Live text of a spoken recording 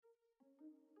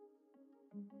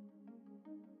The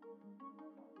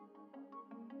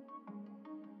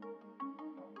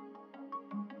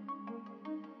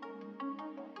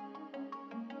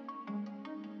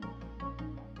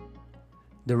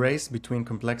Race Between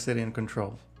Complexity and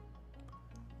Control,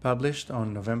 published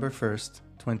on November 1st,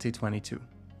 2022.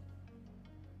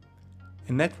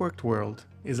 A networked world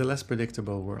is a less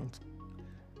predictable world.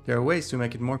 There are ways to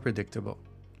make it more predictable,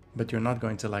 but you're not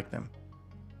going to like them.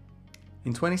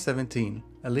 In 2017,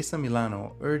 Alyssa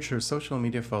Milano urged her social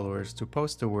media followers to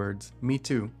post the words "Me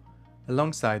Too"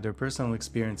 alongside their personal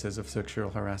experiences of sexual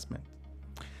harassment.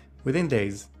 Within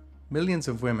days, millions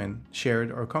of women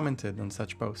shared or commented on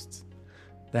such posts.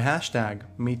 The hashtag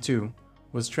 #MeToo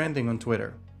was trending on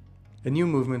Twitter. A new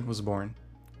movement was born,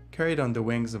 carried on the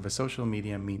wings of a social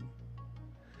media meme.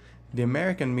 The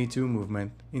American Me Too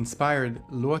movement inspired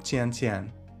Luo Tiantian,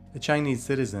 a Chinese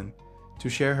citizen, to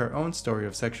share her own story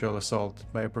of sexual assault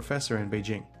by a professor in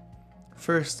Beijing,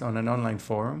 first on an online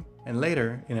forum and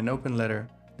later in an open letter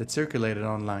that circulated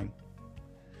online.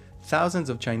 Thousands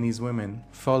of Chinese women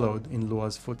followed in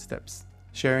Luo's footsteps,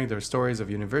 sharing their stories of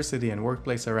university and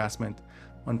workplace harassment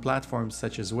on platforms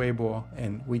such as Weibo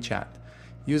and WeChat,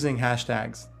 using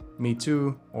hashtags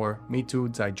MeToo or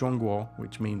MeToo在中国,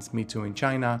 which means MeToo in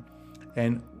China,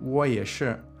 and 我也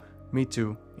是,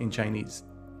 MeToo in Chinese.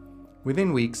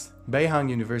 Within weeks, Beihang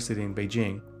University in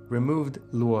Beijing removed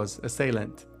Luo's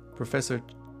assailant, Professor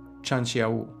Chan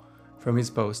Xiaowu, from his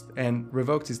post and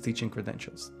revoked his teaching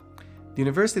credentials. The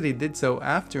university did so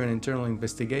after an internal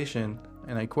investigation,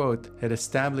 and I quote, had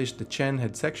established that Chen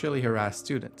had sexually harassed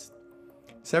students.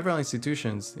 Several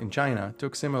institutions in China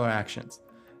took similar actions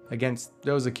against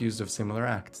those accused of similar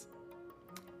acts.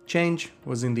 Change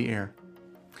was in the air,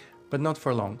 but not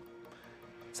for long.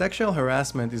 Sexual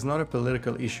harassment is not a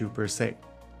political issue per se,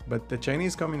 but the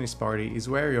Chinese Communist Party is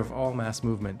wary of all mass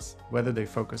movements, whether they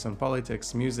focus on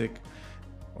politics, music,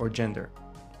 or gender.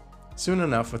 Soon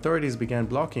enough, authorities began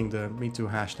blocking the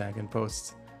MeToo hashtag and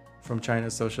posts from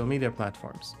China's social media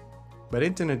platforms. But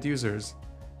internet users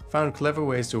found clever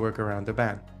ways to work around the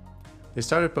ban. They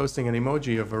started posting an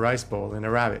emoji of a rice bowl and a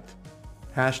rabbit.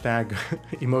 Hashtag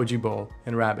emoji bowl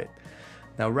and rabbit.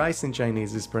 Now rice in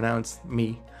Chinese is pronounced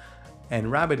mi, and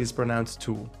rabbit is pronounced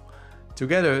tu.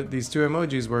 Together, these two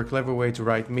emojis were a clever way to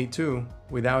write "Me Too"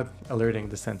 without alerting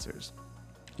the censors.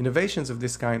 Innovations of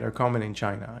this kind are common in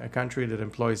China, a country that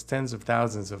employs tens of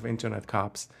thousands of internet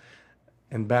cops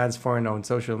and bans foreign-owned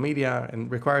social media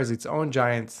and requires its own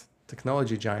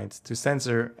technology giants to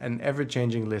censor an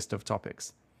ever-changing list of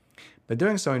topics. But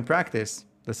doing so in practice,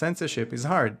 the censorship is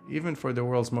hard, even for the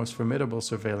world's most formidable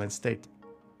surveillance state.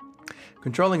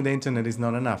 Controlling the internet is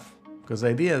not enough, because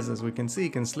ideas, as we can see,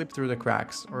 can slip through the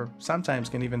cracks, or sometimes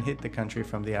can even hit the country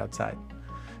from the outside.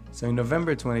 So in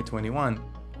November 2021,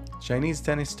 Chinese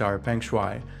tennis star Peng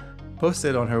Shuai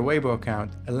posted on her Weibo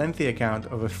account a lengthy account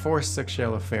of a forced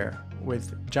sexual affair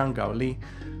with Zhang Gaoli,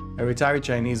 a retired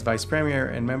Chinese vice premier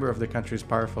and member of the country's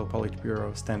powerful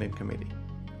Politburo Standing Committee.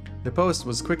 The post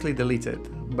was quickly deleted,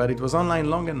 but it was online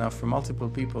long enough for multiple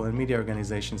people and media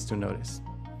organizations to notice.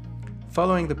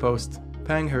 Following the post,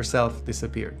 Peng herself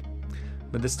disappeared,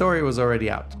 but the story was already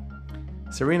out.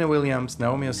 Serena Williams,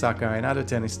 Naomi Osaka, and other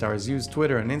tennis stars used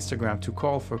Twitter and Instagram to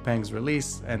call for Peng's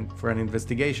release and for an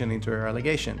investigation into her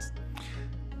allegations.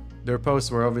 Their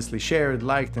posts were obviously shared,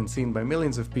 liked, and seen by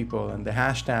millions of people, and the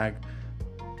hashtag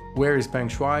 "Where is Peng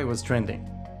Shuai" was trending.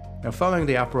 Now, following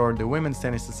the uproar, the Women's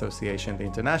Tennis Association, the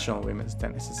International Women's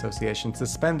Tennis Association,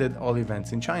 suspended all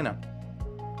events in China.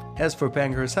 As for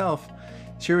Peng herself,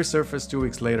 she resurfaced 2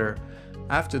 weeks later,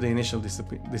 after the initial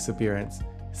disappearance,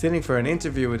 sitting for an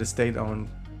interview with a state-owned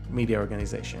media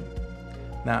organization.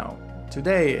 Now,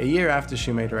 today, a year after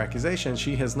she made her accusation,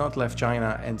 she has not left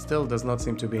China and still does not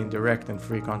seem to be in direct and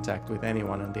free contact with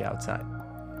anyone on the outside.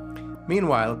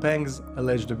 Meanwhile, Peng's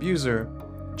alleged abuser,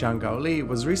 Zhang Gaoli,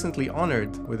 was recently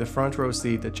honored with a front row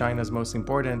seat at China's most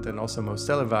important and also most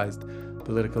televised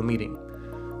political meeting.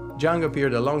 Zhang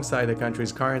appeared alongside the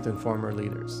country's current and former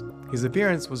leaders. His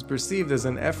appearance was perceived as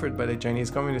an effort by the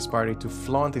Chinese Communist Party to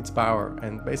flaunt its power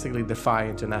and basically defy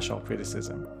international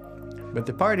criticism. But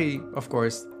the party, of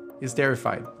course, is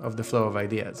terrified of the flow of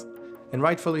ideas, and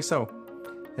rightfully so.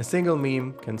 A single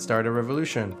meme can start a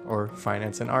revolution or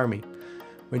finance an army.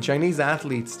 When Chinese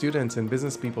athletes, students, and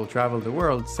business people travel the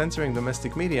world, censoring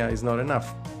domestic media is not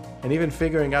enough, and even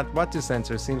figuring out what to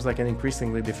censor seems like an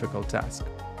increasingly difficult task.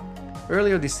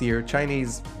 Earlier this year,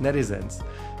 Chinese netizens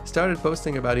started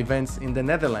posting about events in the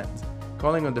Netherlands,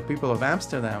 calling on the people of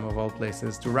Amsterdam, of all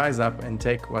places, to rise up and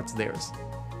take what's theirs.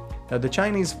 Now, the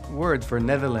Chinese word for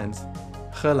Netherlands,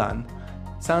 Helan,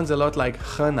 sounds a lot like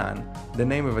Henan, the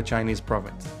name of a Chinese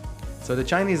province. So the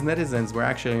Chinese netizens were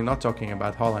actually not talking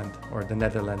about Holland or the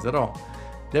Netherlands at all.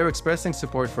 They were expressing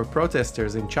support for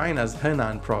protesters in China's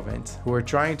Henan province who were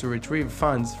trying to retrieve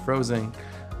funds frozen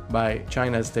by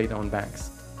China's state-owned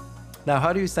banks. Now,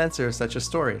 how do you censor such a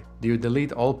story? Do you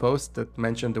delete all posts that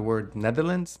mention the word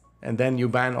Netherlands? And then you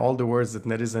ban all the words that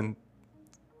netizens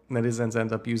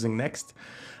end up using next?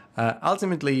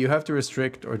 Ultimately, you have to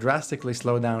restrict or drastically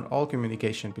slow down all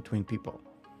communication between people.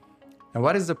 And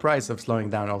what is the price of slowing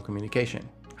down all communication?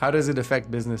 How does it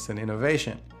affect business and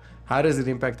innovation? How does it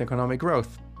impact economic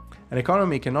growth? An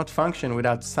economy cannot function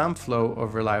without some flow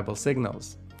of reliable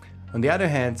signals. On the other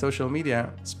hand, social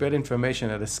media spread information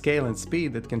at a scale and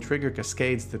speed that can trigger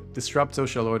cascades that disrupt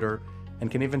social order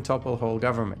and can even topple whole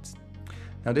governments.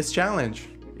 Now, this challenge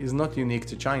is not unique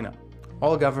to China.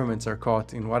 All governments are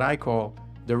caught in what I call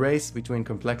the race between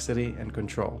complexity and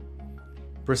control.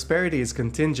 Prosperity is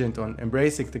contingent on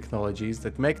embracing technologies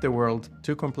that make the world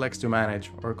too complex to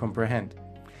manage or comprehend.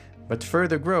 But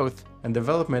further growth and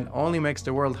development only makes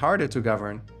the world harder to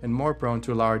govern and more prone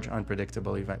to large,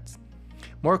 unpredictable events.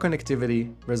 More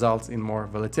connectivity results in more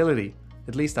volatility,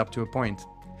 at least up to a point.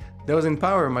 Those in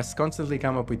power must constantly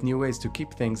come up with new ways to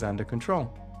keep things under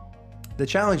control. The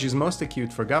challenge is most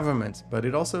acute for governments, but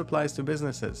it also applies to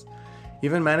businesses.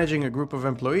 Even managing a group of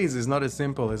employees is not as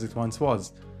simple as it once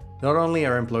was. Not only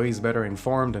are employees better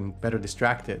informed and better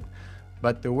distracted,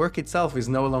 but the work itself is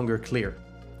no longer clear.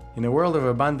 In a world of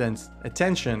abundance,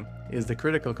 attention is the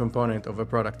critical component of a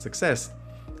product's success,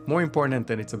 more important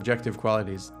than its objective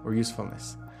qualities or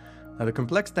usefulness. Now, the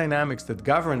complex dynamics that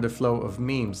govern the flow of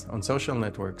memes on social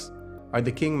networks are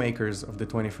the kingmakers of the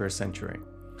 21st century.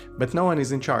 But no one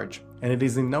is in charge, and it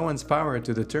is in no one's power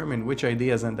to determine which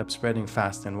ideas end up spreading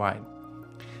fast and wide.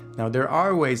 Now, there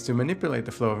are ways to manipulate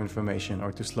the flow of information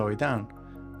or to slow it down,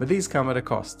 but these come at a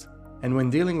cost. And when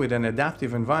dealing with an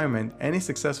adaptive environment, any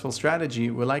successful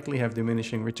strategy will likely have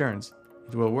diminishing returns.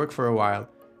 It will work for a while,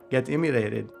 get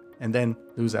imitated, and then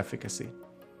lose efficacy.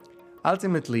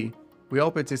 Ultimately, we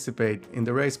all participate in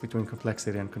the race between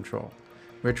complexity and control.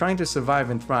 We're trying to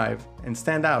survive and thrive and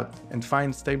stand out and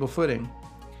find stable footing.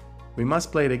 We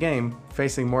must play the game,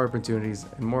 facing more opportunities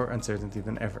and more uncertainty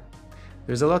than ever.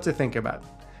 There's a lot to think about.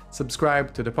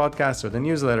 Subscribe to the podcast or the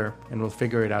newsletter and we'll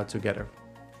figure it out together.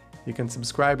 You can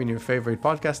subscribe in your favorite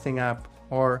podcasting app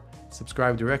or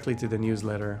subscribe directly to the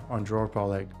newsletter on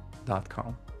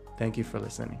drorpoleg.com. Thank you for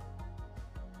listening.